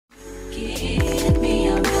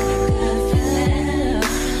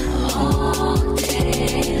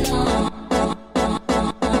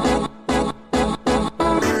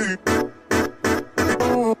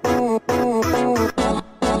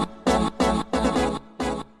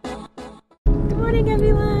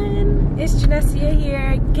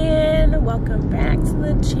everyone, welcome back to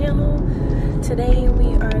the channel. Today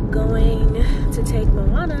we are going to take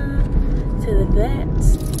Moana to the vet.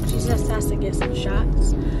 She just has to get some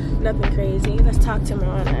shots, nothing crazy. Let's talk to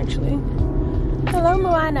Moana actually. Hello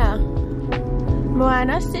Moana.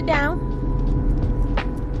 Moana, sit down.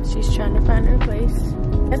 She's trying to find her place.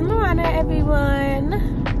 There's Moana,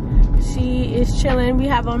 everyone. She is chilling. We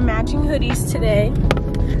have on matching hoodies today.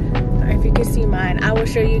 If you can see mine, I will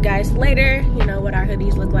show you guys later, you know, what our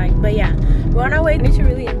hoodies look like. But yeah, we're on our way. We need to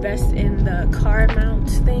really invest in the car mount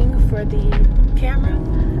thing for the camera,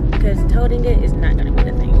 because holding it is not gonna be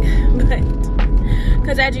the thing. But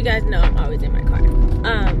because as you guys know, I'm always in my car.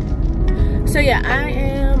 So yeah, I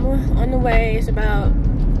am on the way. It's about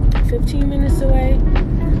 15 minutes away,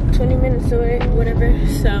 20 minutes away, whatever.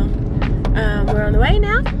 So we're on the way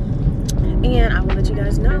now, and I will let you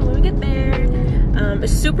guys know when we get there.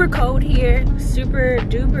 It's super cold here, super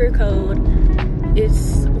duper cold.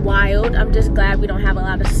 It's wild. I'm just glad we don't have a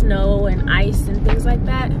lot of snow and ice and things like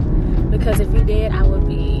that, because if we did, I would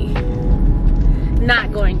be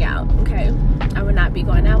not going out. Okay, I would not be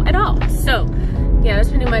going out at all. So yeah, that's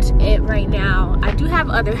pretty much it right now. I do have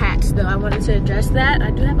other hats though. I wanted to address that. I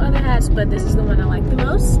do have other hats, but this is the one I like the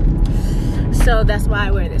most, so that's why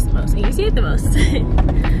I wear this the most and you see it the most.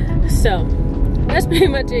 So that's pretty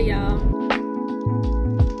much it, y'all.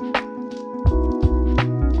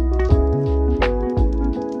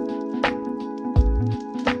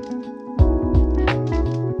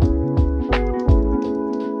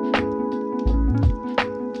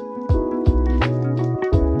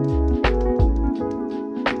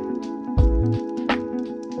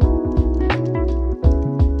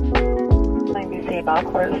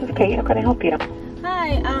 This is Kate. How can I help you?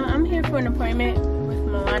 Hi, I'm here for an appointment with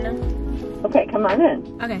Moana. Okay, come on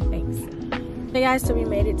in. Okay, thanks. Hey guys, so we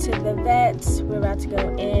made it to the vet. We're about to go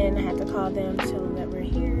in. I had to call them, tell them that we're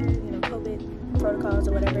here, you know, COVID protocols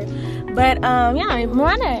or whatever. But yeah,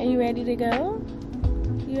 Moana, are you ready to go?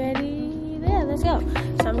 You ready? Yeah, let's go.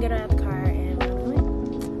 So I'm getting out of the car and we're going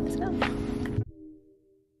in. Let's go.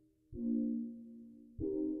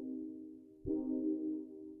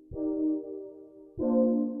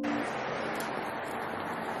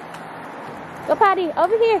 Go potty,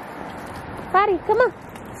 over here. Potty, come on.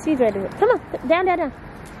 She's ready. Come on, down, down, down.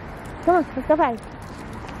 Come on, let's go potty.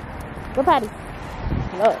 Go potty.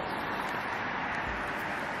 Lord.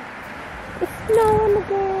 It's snowing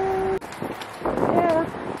again. Girl.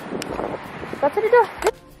 Go to the door.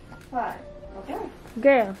 What? Okay.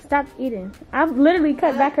 Girl, stop eating. I've literally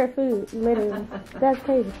cut back her food. Literally. That's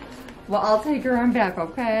crazy. Well, I'll take her on back,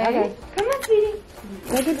 okay? Okay. Come on, sweetie.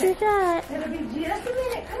 Go get your shot. It'll be just a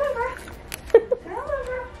minute. Come on, bro.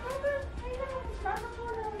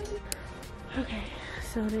 Okay,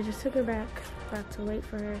 so they just took her back. About to wait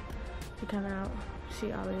for her to come out.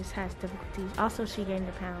 She always has difficulties. Also, she gained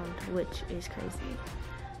a pound, which is crazy.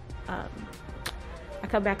 I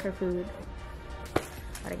cut back her food,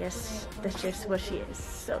 but I guess that's just what she is.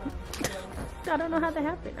 So I don't know how that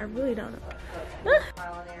happened. I really don't know.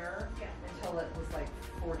 Trial and error until it was like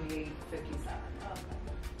 48, 57.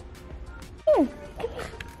 Here, come here.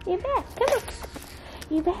 You're back. Come on.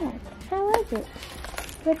 You back. How was it?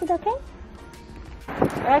 Was it okay?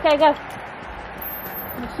 Okay, go.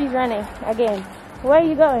 She's running again. Where are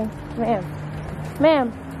you going? Ma'am.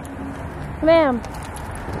 Ma'am. Ma'am.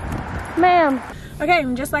 Ma'am. Okay,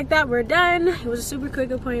 just like that, we're done. It was a super quick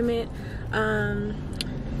appointment.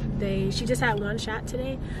 She just had one shot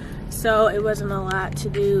today, so it wasn't a lot to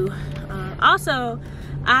do. Also,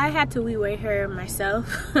 I had to weigh her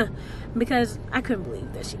myself because I couldn't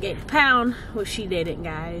believe that she gained a pound. Well, she didn't,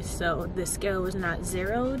 guys, so the scale was not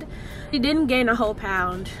zeroed. She didn't gain a whole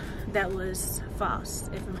pound. That was false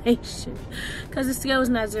information, because the scale was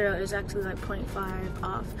not zero. It was actually like 0.5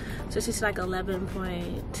 off, so she's like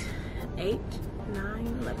 11.89,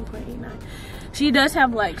 11.89. She does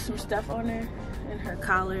have like some stuff on her and her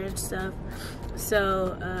collar and stuff,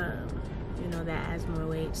 so you know, that adds more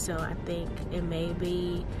weight. So I think it may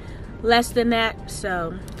be less than that.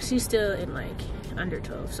 So she's still in like under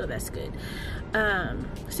 12, so that's good.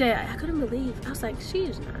 So yeah, I couldn't believe, I was like, she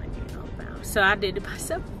is not getting old now. So I did it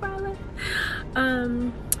myself probably.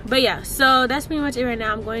 But yeah, so that's pretty much it right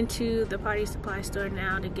now. I'm going to the party supply store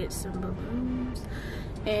now to get some balloons,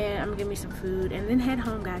 and I'm gonna get me some food and then head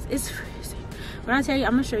home, guys. It's freezing. When I tell you,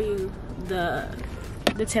 I'm gonna show you the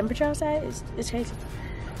temperature outside. It's crazy.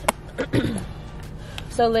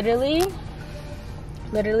 So literally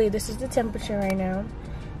this is the temperature right now,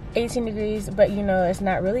 18 degrees, but you know, it's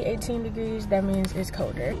not really 18 degrees. That means it's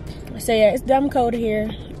colder. So yeah, it's dumb cold here.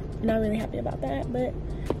 Not really happy about that, but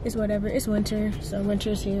it's whatever. It's winter, so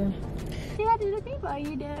winter's here. say hi to the people. Are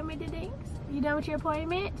you done with the things? You done with your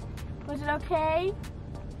appointment? Was it okay?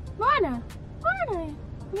 Moana,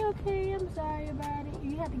 you okay? I'm sorry about it.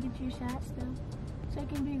 You have to get your shots though, so it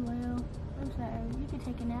can be well. I'm sorry. You can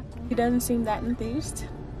take a nap though. He doesn't seem that enthused.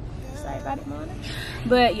 Sorry about it, Moana.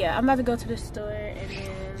 But yeah, I'm about to go to the store and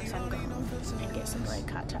then so I'm going home and get some like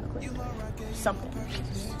hot chocolate or something.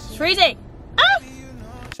 It's freezing. Ah!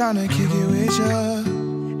 Tryna kick it with ya.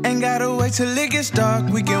 Ain't gotta wait till it gets dark.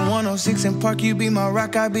 We get 106 and Park. You be my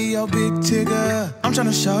rock, I be your big tigger. I'm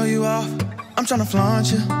tryna show you off. I'm tryna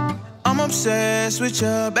flaunt you. I'm obsessed with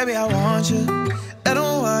you, baby. I want you. Let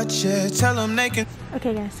them watch it. Tell them they can.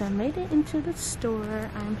 Okay, guys. So I made it into the store.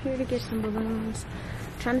 I'm here to get some balloons.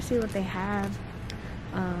 Trying to see what they have.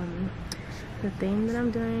 The thing that I'm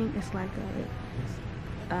doing is like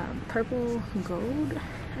a purple gold,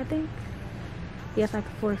 I think. Yeah, it's like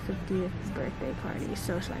a 450th birthday party,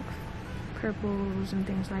 so it's like purples and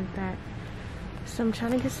things like that. So I'm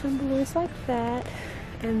trying to get some balloons like that,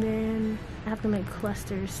 and then I have to make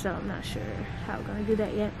clusters, so I'm not sure how I'm gonna do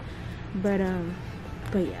that yet. But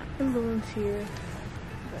yeah, some balloons here.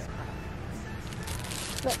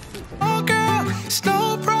 Let's see. Oh girl, it's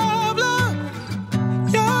no problem.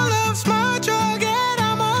 Your love's my drug and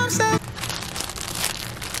I'm obsessed.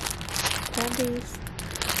 Have these.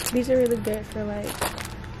 These are really good for like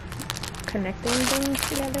connecting things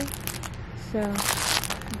together. So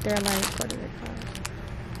they're like, what are they called?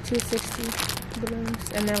 260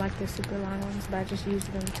 balloons, and they're like the super long ones, but I just use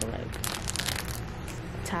them to like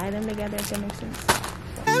tie them together, if that makes sense.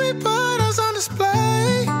 Let me put us on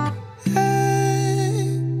display. Hey.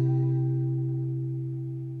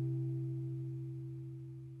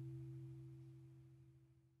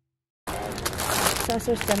 So I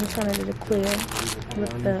switched them, trying to do the clear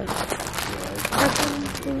with the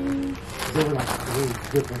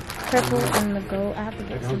purple and the gold. I have to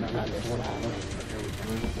get some other stuff.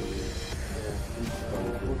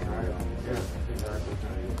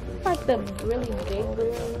 Like the really big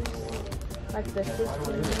balloons, like the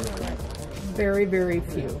 15 or like. Very, very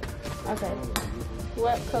few. Okay.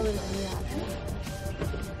 What colors do you have?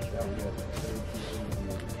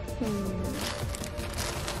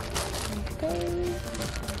 Okay.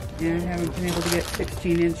 And haven't been able to get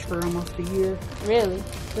 16-inch for almost a year. Really?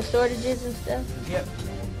 The shortages and stuff? Yep.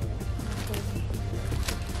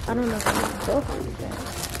 I don't know if I can go for these guys.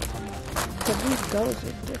 Because these golds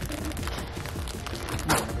are different.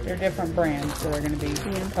 They're different brands, so they're going to be,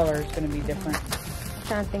 the color is going to be different.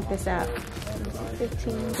 Trying to think this out.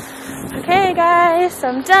 15. Okay, guys,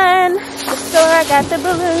 I'm done. The store, I got the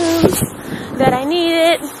balloons that I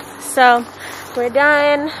needed. So, we're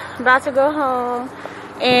done. About to go home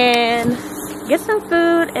and get some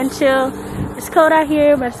food and chill. It's cold out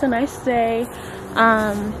here, but it's a nice day.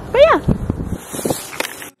 But yeah.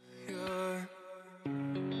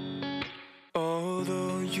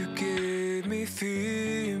 Although you give me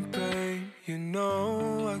feeling pain, you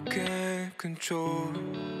know I can't control.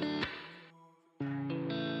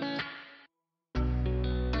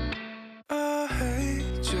 I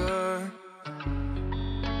hate you.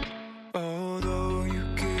 Although you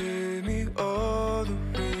give me all the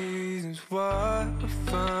reasons why I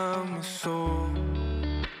found my soul.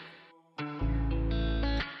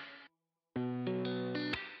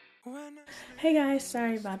 Hey guys,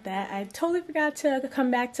 sorry about that. I totally forgot to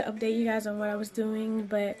come back to update you guys on what I was doing,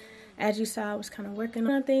 but as you saw, I was kind of working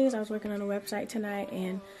on things. I was working on a website tonight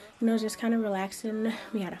and, you know, just kind of relaxing.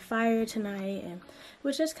 We had a fire tonight and it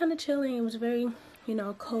was just kind of chilling. It was very, you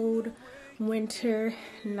know, cold winter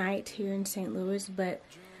night here in St. Louis, but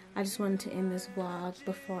I just wanted to end this vlog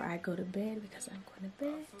before I go to bed because I'm going to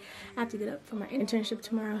bed. I have to get up for my internship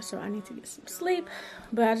tomorrow, so I need to get some sleep,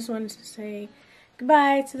 but I just wanted to say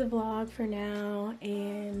goodbye to the vlog for now.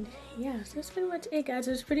 And yeah, so that's pretty much it, guys.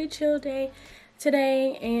 It was a pretty chill day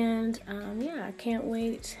today, and yeah, I can't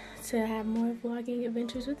wait to have more vlogging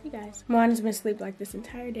adventures with you guys. Moana's been asleep like this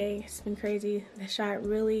entire day. It's been crazy. The shot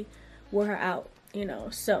really wore her out, you know.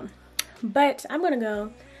 So, but I'm gonna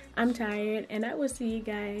go. I'm tired, and I will see you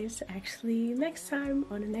guys actually next time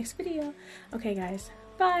on the next video. Okay, guys,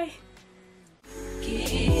 bye.